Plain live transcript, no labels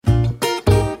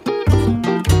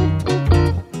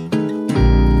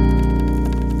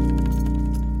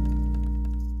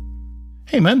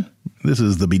Hey, man, this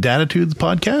is the Beatitudes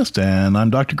podcast, and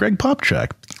I'm Dr. Greg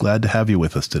Popcak. Glad to have you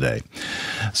with us today.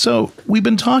 So we've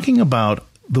been talking about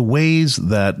the ways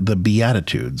that the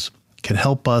Beatitudes can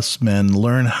help us men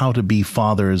learn how to be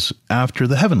fathers after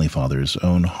the Heavenly Father's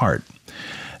own heart.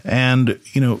 And,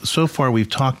 so far we've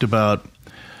talked about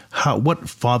what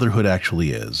fatherhood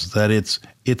actually is, that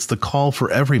it's the call for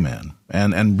every man,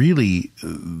 and really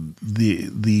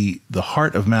the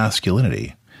heart of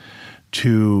masculinity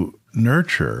to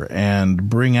nurture and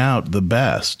bring out the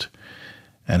best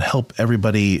and help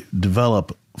everybody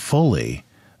develop fully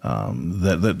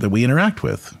that we interact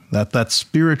with, that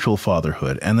spiritual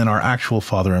fatherhood. And then our actual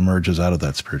father emerges out of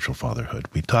that spiritual fatherhood.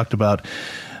 We talked about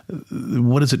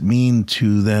what does it mean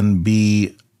to then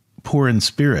be poor in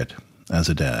spirit as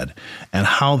a dad, and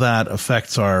how that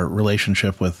affects our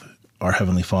relationship with our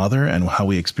Heavenly Father and how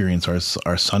we experience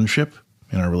our sonship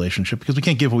in our relationship, because we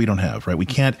can't give what we don't have, right? We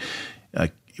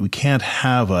can't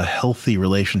have a healthy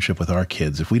relationship with our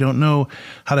kids if we don't know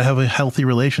how to have a healthy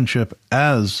relationship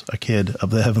as a kid of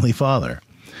the Heavenly Father.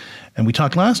 And we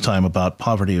talked last time about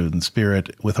poverty in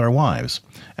spirit with our wives.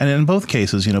 And in both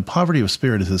cases, poverty of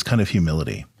spirit is this kind of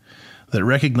humility that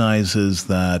recognizes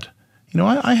that,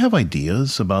 I have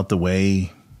ideas about the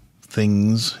way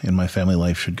things in my family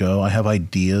life should go. I have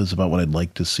ideas about what I'd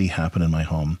like to see happen in my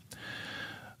home.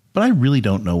 But I really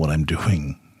don't know what I'm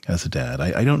doing as a dad.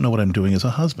 I don't know what I'm doing as a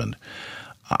husband.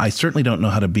 I certainly don't know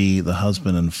how to be the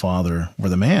husband and father, or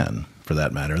the man, for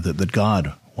that matter, that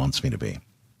God wants me to be.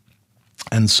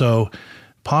 And so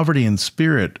poverty in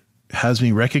spirit has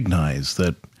me recognize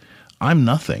that I'm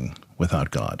nothing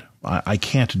without God. I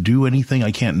can't do anything.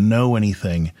 I can't know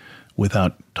anything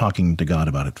without talking to God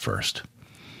about it first.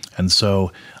 And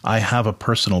so I have a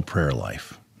personal prayer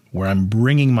life where I'm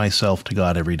bringing myself to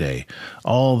God every day,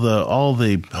 all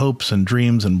the hopes and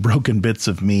dreams and broken bits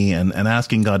of me, and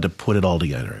asking God to put it all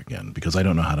together again, because I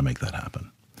don't know how to make that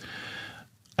happen.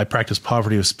 I practice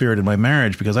poverty of spirit in my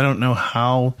marriage because I don't know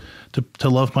how to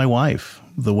love my wife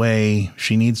the way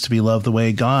she needs to be loved, the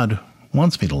way God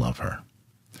wants me to love her.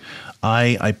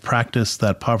 I practice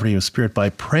that poverty of spirit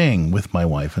by praying with my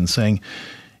wife and saying,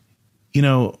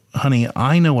 honey,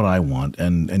 I know what I want,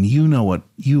 and you know what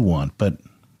you want, but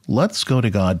let's go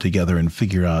to God together and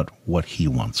figure out what He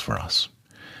wants for us.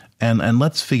 And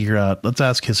let's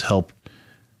ask His help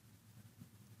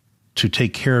to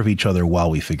take care of each other while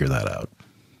we figure that out.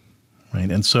 Right?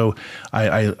 And so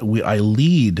I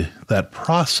lead that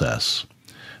process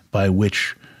by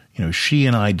which, she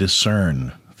and I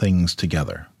discern things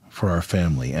together for our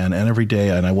family. And every day,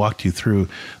 and I walked you through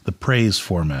the praise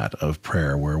format of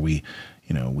prayer, where we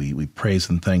praise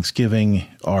in thanksgiving.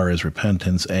 R is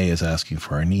repentance. A is asking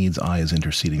for our needs. I is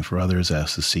interceding for others.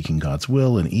 S is seeking God's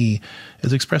will. And E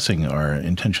is expressing our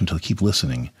intention to keep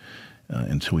listening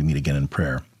until we meet again in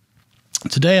prayer.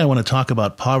 Today, I want to talk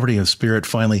about poverty of spirit,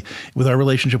 finally, with our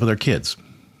relationship with our kids,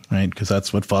 right? Because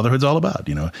that's what fatherhood's all about,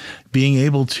 being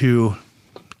able to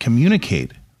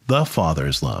communicate the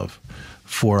Father's love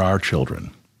for our children.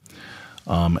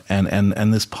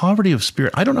 And this poverty of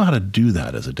spirit, I don't know how to do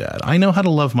that as a dad. I know how to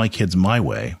love my kids my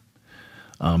way.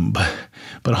 But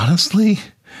honestly,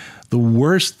 the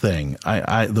worst thing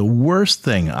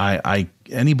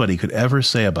anybody could ever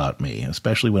say about me,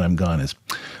 especially when I'm gone, is,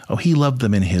 oh, he loved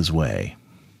them in his way.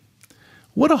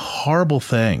 What a horrible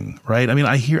thing, right? I mean,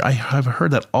 I've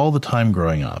heard that all the time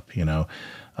growing up, when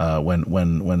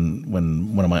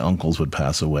one of my uncles would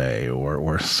pass away,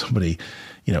 or somebody,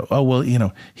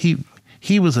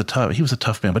 he was a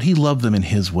tough man, but he loved them in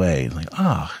his way. Like,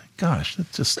 gosh,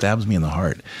 that just stabs me in the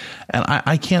heart. And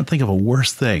I can't think of a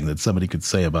worse thing that somebody could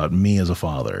say about me as a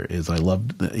father is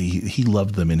he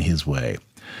loved them in his way.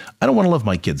 I don't want to love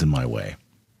my kids in my way.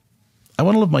 I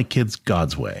want to love my kids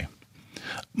God's way.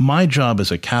 My job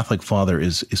as a Catholic father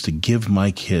is to give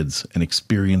my kids an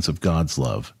experience of God's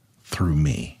love through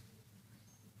me.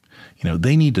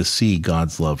 They need to see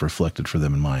God's love reflected for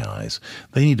them in my eyes.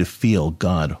 They need to feel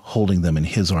God holding them in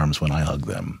His arms when I hug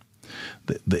them.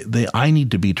 I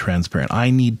need to be transparent. I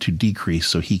need to decrease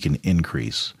so He can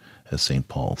increase, as St.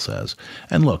 Paul says.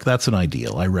 And look, that's an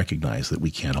ideal. I recognize that we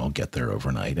can't all get there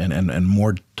overnight. And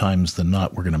more times than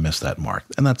not, we're going to miss that mark.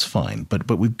 And that's fine. But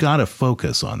we've got to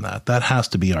focus on that. That has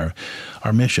to be our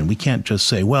mission. We can't just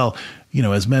say, well,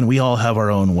 as men, we all have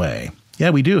our own way. Yeah,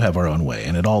 we do have our own way,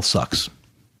 and it all sucks.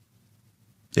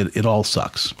 It all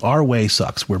sucks. Our way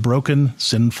sucks. We're broken,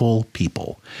 sinful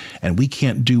people, and we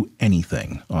can't do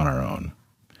anything on our own.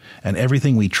 And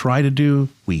everything we try to do,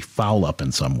 we foul up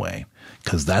in some way,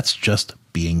 because that's just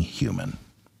being human,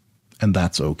 and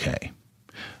that's okay.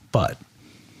 But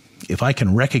if I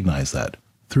can recognize that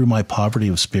through my poverty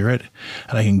of spirit,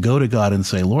 and I can go to God and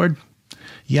say, Lord,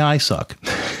 yeah, I suck.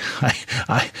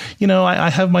 I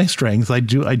have my strengths. I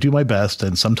do my best,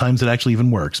 and sometimes it actually even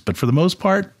works. But for the most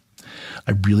part,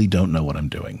 I really don't know what I'm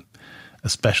doing,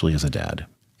 especially as a dad.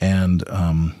 And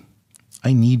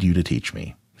I need you to teach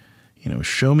me.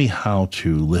 Show me how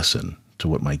to listen to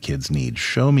what my kids need.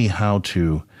 Show me how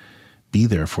to be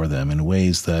there for them in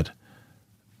ways that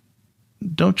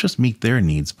don't just meet their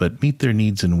needs, but meet their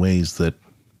needs in ways that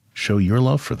show your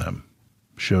love for them,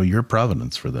 show your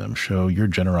providence for them, show your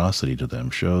generosity to them,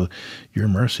 show your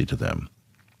mercy to them,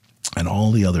 and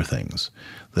all the other things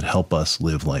that help us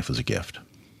live life as a gift.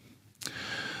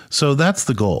 So that's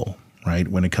the goal, right,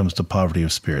 when it comes to poverty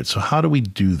of spirit. So how do we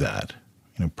do that?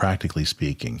 Practically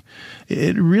speaking,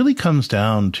 it really comes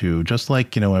down to, just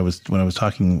like, when I was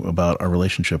talking about our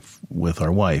relationship with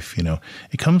our wife,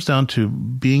 it comes down to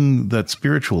being that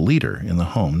spiritual leader in the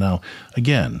home. Now,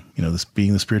 again, this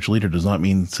being the spiritual leader does not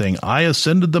mean saying, I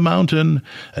ascended the mountain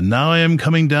and now I am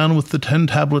coming down with the 10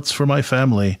 tablets for my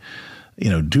family.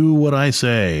 Do what I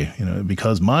say,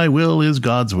 because my will is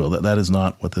God's will. That is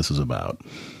not what this is about,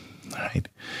 right?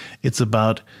 It's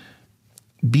about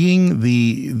being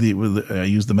I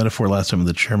used the metaphor last time of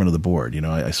the chairman of the board.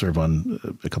 I serve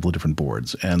on a couple of different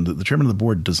boards, and the chairman of the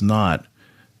board does not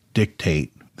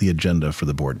dictate the agenda for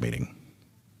the board meeting.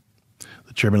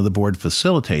 The chairman of the board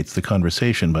facilitates the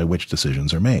conversation by which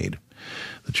decisions are made.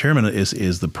 The chairman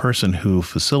is the person who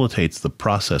facilitates the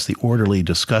process, the orderly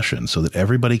discussion, so that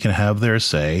everybody can have their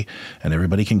say and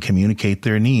everybody can communicate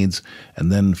their needs,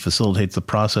 and then facilitates the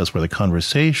process where the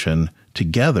conversation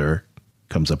together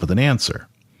comes up with an answer.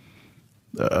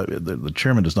 The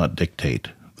chairman does not dictate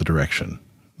the direction.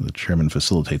 The chairman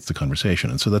facilitates the conversation.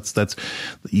 And so that's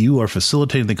you are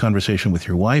facilitating the conversation with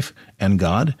your wife and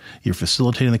God. You're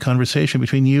facilitating the conversation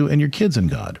between you and your kids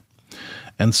and God.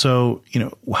 And so,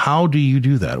 how do you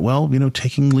do that? Well,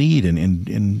 taking lead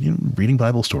in reading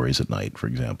Bible stories at night, for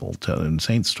example, telling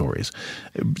saint stories,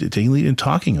 taking lead in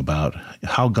talking about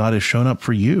how God has shown up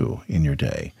for you in your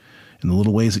day, in the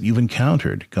little ways that you've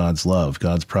encountered God's love,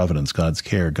 God's providence, God's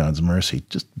care, God's mercy,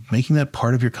 just making that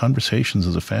part of your conversations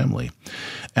as a family.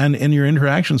 And in your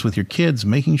interactions with your kids,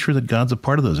 making sure that God's a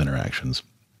part of those interactions.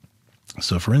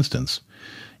 So, for instance,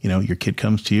 your kid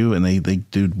comes to you and they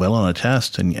do well on a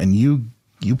test, and you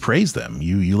praise them.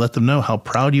 You let them know how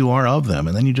proud you are of them.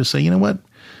 And then you just say, you know what,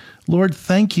 Lord,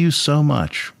 thank you so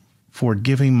much for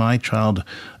giving my child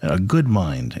a good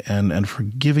mind and for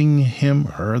giving him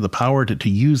or her the power to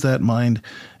use that mind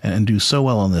and do so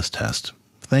well on this test.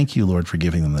 Thank you, Lord, for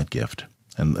giving them that gift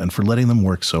and for letting them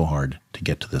work so hard to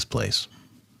get to this place.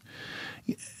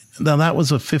 Now, that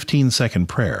was a 15-second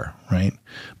prayer, right?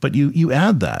 But you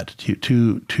add that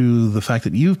to the fact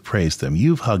that you've praised them,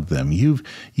 you've hugged them, you've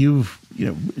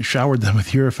showered them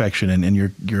with your affection and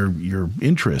your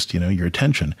interest, your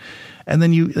attention, and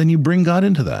then you bring God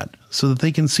into that so that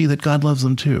they can see that God loves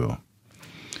them too.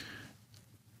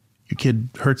 Your kid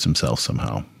hurts himself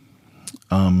somehow.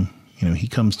 He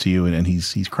comes to you and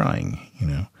he's crying,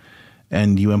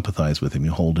 and you empathize with him.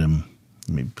 You hold him,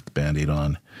 maybe put the Band-Aid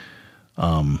on.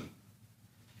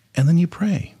 And then you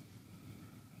pray,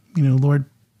 Lord,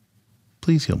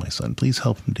 please heal my son. Please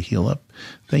help him to heal up.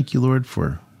 Thank you, Lord,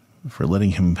 for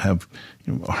letting him have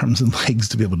arms and legs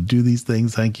to be able to do these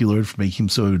things. Thank you, Lord, for making him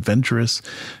so adventurous,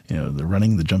 the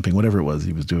running, the jumping, whatever it was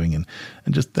he was doing. And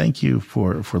just thank you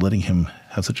for letting him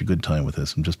have such a good time with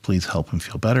this. And just please help him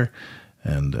feel better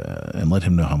and let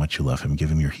him know how much you love him. Give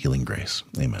him your healing grace.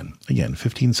 Amen. Again,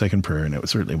 15-second prayer. And it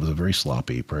was a very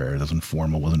sloppy prayer. It wasn't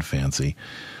formal, wasn't fancy.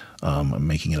 I'm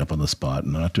making it up on the spot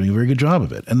and not doing a very good job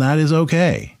of it. And that is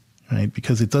okay, right?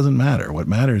 Because it doesn't matter. What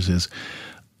matters is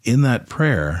in that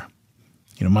prayer,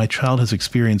 my child has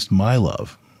experienced my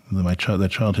love.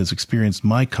 That child has experienced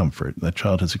my comfort. That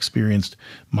child has experienced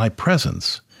my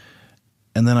presence.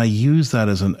 And then I use that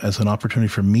as an opportunity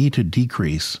for me to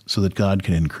decrease so that God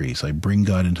can increase. I bring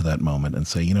God into that moment and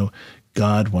say,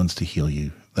 God wants to heal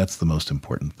you. That's the most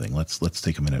important thing. Let's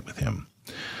take a minute with him.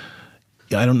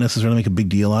 I don't necessarily make a big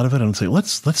deal out of it. I don't say,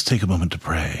 let's take a moment to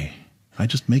pray. I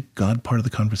just make God part of the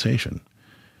conversation.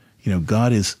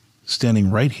 God is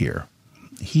standing right here.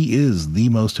 He is the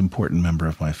most important member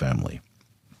of my family.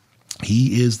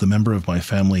 He is the member of my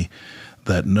family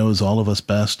that knows all of us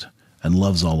best and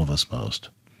loves all of us most.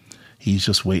 He's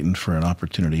just waiting for an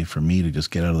opportunity for me to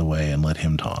just get out of the way and let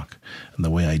him talk. And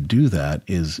the way I do that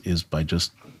is by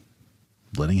just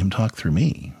letting him talk through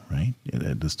me, right?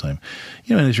 At this time,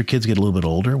 and as your kids get a little bit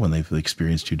older, when they've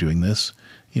experienced you doing this,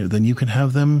 then you can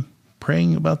have them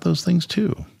praying about those things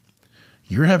too.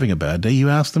 You're having a bad day, you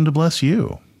ask them to bless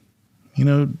you.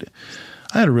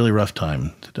 I had a really rough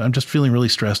time. I'm just feeling really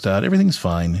stressed out. Everything's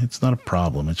fine. It's not a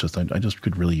problem. It's just, I just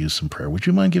could really use some prayer. Would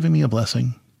you mind giving me a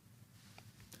blessing?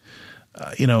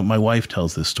 My wife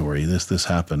tells this story. This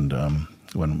happened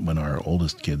when our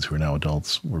oldest kids, who are now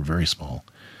adults, were very small.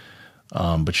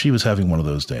 But she was having one of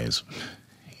those days,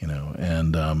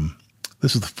 and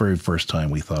this was the very first time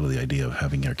we thought of the idea of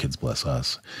having our kids bless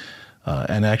us.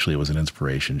 And actually, it was an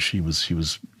inspiration. She was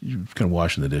kind of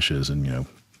washing the dishes and,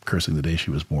 cursing the day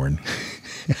she was born.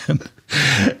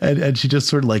 and she just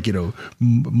sort of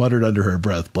muttered under her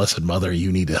breath, "Blessed Mother,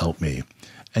 you need to help me."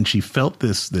 And she felt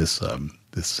this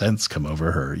sense come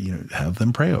over her, have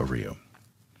them pray over you.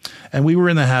 And we were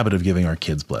in the habit of giving our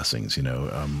kids blessings,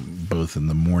 both in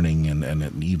the morning and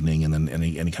at the evening, and then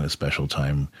any kind of special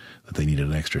time that they needed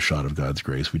an extra shot of God's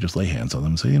grace. We just lay hands on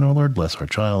them and say, Lord, bless our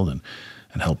child and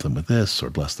help them with this or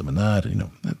bless them in that.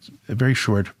 That's a very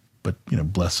short, but,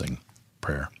 blessing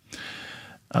prayer.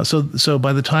 So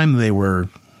by the time they were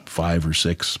 5 or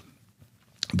 6,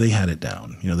 they had it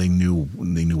down. They knew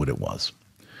what it was.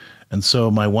 And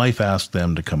so my wife asked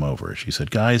them to come over. She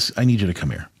said, "Guys, I need you to come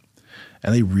here."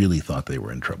 And they really thought they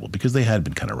were in trouble because they had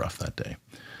been kind of rough that day.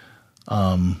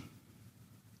 So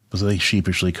they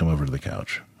sheepishly come over to the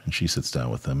couch, and she sits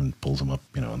down with them and pulls them up,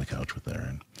 on the couch with her.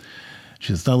 And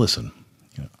she says, "Now listen,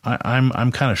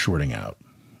 I'm kind of shorting out.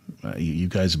 You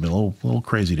guys have been a little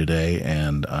crazy today,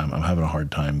 and I'm having a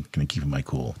hard time kind of keeping my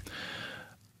cool.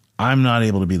 I'm not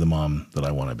able to be the mom that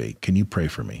I want to be. Can you pray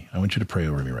for me? I want you to pray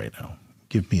over me right now.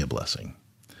 Give me a blessing."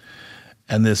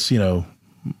 And this,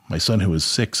 my son, who was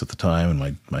 6 at the time, and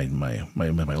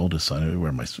my oldest son,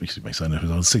 or my son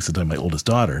who was 6 at the time, my oldest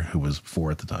daughter, who was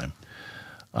 4 at the time,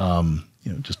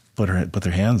 just put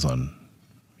their hands on,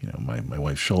 my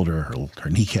wife's shoulder, her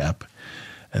kneecap,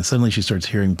 and suddenly she starts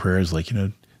hearing prayers like,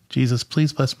 "Jesus,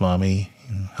 please bless mommy.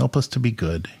 Help us to be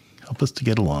good. Help us to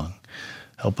get along.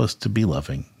 Help us to be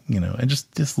loving." And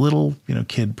just little,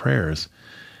 kid prayers,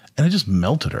 and it just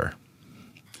melted her.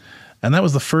 And that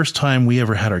was the first time we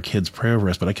ever had our kids pray over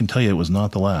us, but I can tell you it was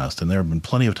not the last. And there have been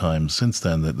plenty of times since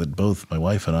then that both my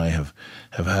wife and I have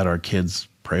had our kids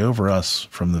pray over us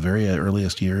from the very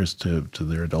earliest years to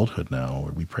their adulthood now,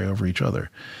 where we pray over each other.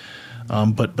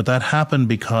 But that happened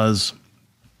because,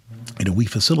 we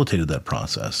facilitated that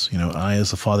process. I,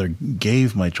 as a father,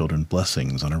 gave my children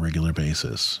blessings on a regular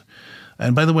basis.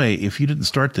 And by the way, if you didn't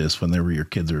start this when your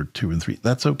kids are 2 and 3,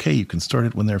 that's okay. You can start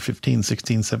it when they're 15,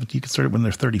 16, 17. You can start it when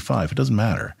they're 35. It doesn't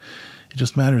matter. It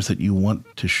just matters that you want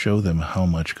to show them how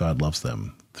much God loves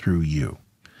them through you.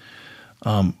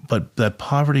 But that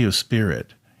poverty of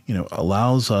spirit,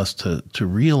 allows us to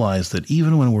realize that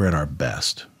even when we're at our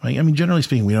best, right? I mean, generally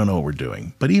speaking, we don't know what we're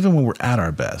doing. But even when we're at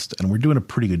our best and we're doing a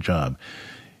pretty good job,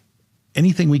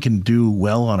 anything we can do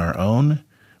well on our own,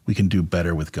 we can do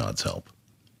better with God's help.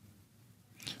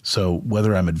 So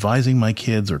whether I'm advising my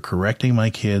kids or correcting my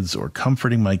kids or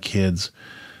comforting my kids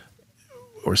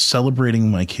or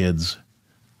celebrating my kids,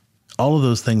 all of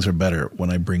those things are better when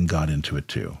I bring God into it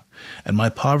too. And my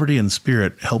poverty in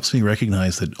spirit helps me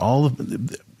recognize that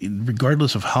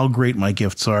regardless of how great my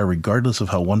gifts are, regardless of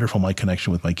how wonderful my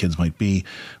connection with my kids might be,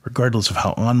 regardless of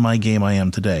how on my game I am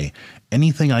today,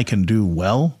 anything I can do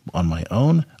well on my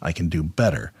own, I can do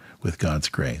better with God's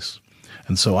grace.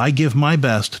 And so I give my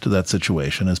best to that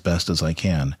situation as best as I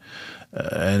can.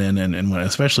 And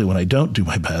especially when I don't do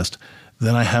my best,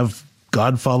 then I have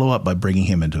God follow up by bringing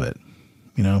him into it.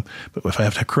 But if I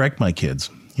have to correct my kids,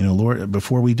 Lord,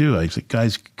 before we do, I say,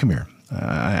 "Guys, come here.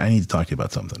 I need to talk to you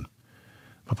about something.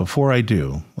 But before I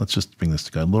do, let's just bring this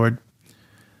to God. Lord,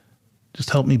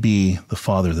 just help me be the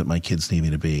father that my kids need me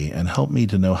to be, and help me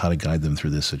to know how to guide them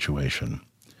through this situation.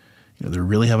 They're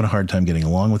really having a hard time getting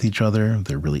along with each other.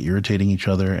 They're really irritating each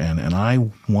other. And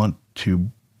I want to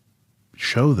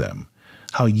show them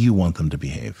how you want them to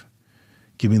behave.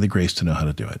 Give me the grace to know how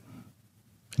to do it.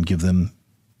 And give them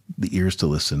the ears to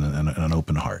listen and an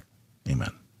open heart. Amen."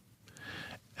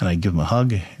 And I give them a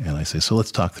hug and I say, "So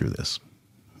let's talk through this.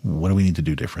 What do we need to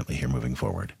do differently here moving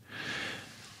forward?"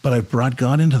 But I've brought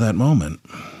God into that moment.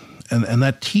 And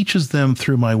that teaches them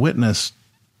through my witness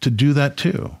to do that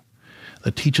too.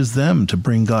 That teaches them to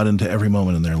bring God into every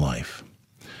moment in their life.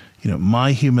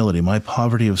 My humility, my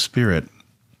poverty of spirit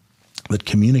that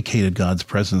communicated God's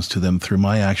presence to them through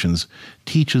my actions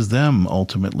teaches them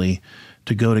ultimately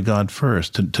to go to God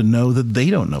first, to know that they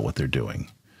don't know what they're doing.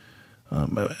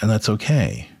 And that's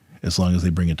okay, as long as they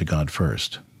bring it to God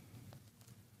first.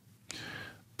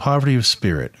 Poverty of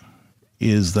spirit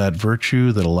is that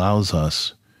virtue that allows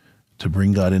us to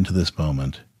bring God into this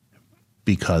moment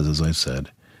because, as I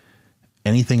said,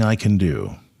 anything I can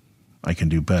do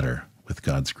better with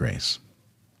God's grace.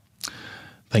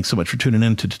 Thanks so much for tuning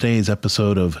in to today's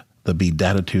episode of the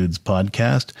Bedatitudes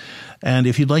podcast. And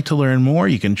if you'd like to learn more,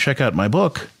 you can check out my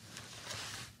book,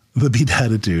 The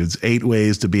Bedatitudes, 8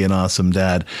 Ways to Be an Awesome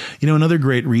Dad. You know, another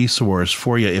great resource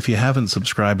for you, if you haven't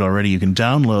subscribed already, you can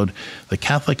download the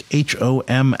Catholic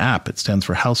HOM app. It stands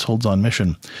for Households on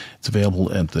Mission. It's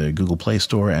available at the Google Play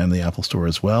Store and the Apple Store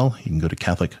as well. You can go to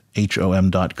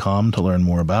CatholicHOM.com to learn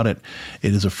more about it.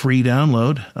 It is a free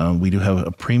download. We do have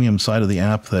a premium side of the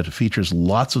app that features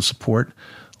lots of support,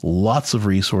 lots of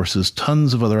resources,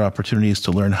 tons of other opportunities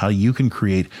to learn how you can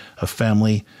create a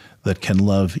family that can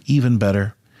love even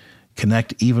better,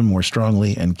 connect even more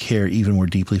strongly, and care even more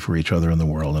deeply for each other in the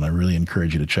world. And I really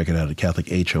encourage you to check it out at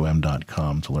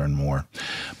CatholicHOM.com to learn more.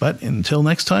 But until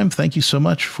next time, thank you so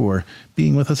much for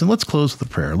being with us. And let's close with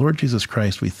a prayer. Lord Jesus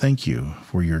Christ, we thank you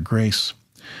for your grace.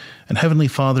 And Heavenly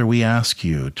Father, we ask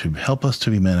you to help us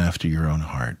to be men after your own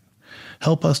heart.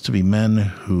 Help us to be men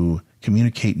who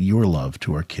communicate your love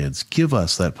to our kids. Give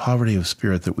us that poverty of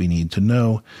spirit that we need to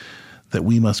know that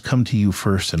we must come to you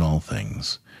first in all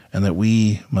things, and that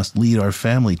we must lead our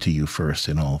family to you first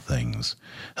in all things.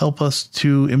 Help us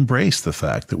to embrace the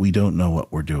fact that we don't know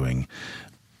what we're doing,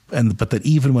 but that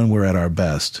even when we're at our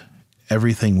best,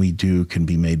 everything we do can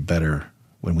be made better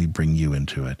when we bring you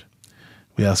into it.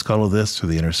 We ask all of this through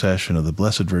the intercession of the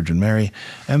Blessed Virgin Mary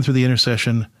and through the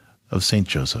intercession of Saint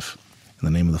Joseph. In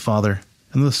the name of the Father,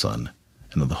 and of the Son,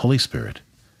 and of the Holy Spirit.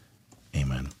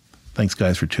 Amen. Thanks,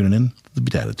 guys, for tuning in to the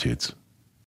Bedatitudes.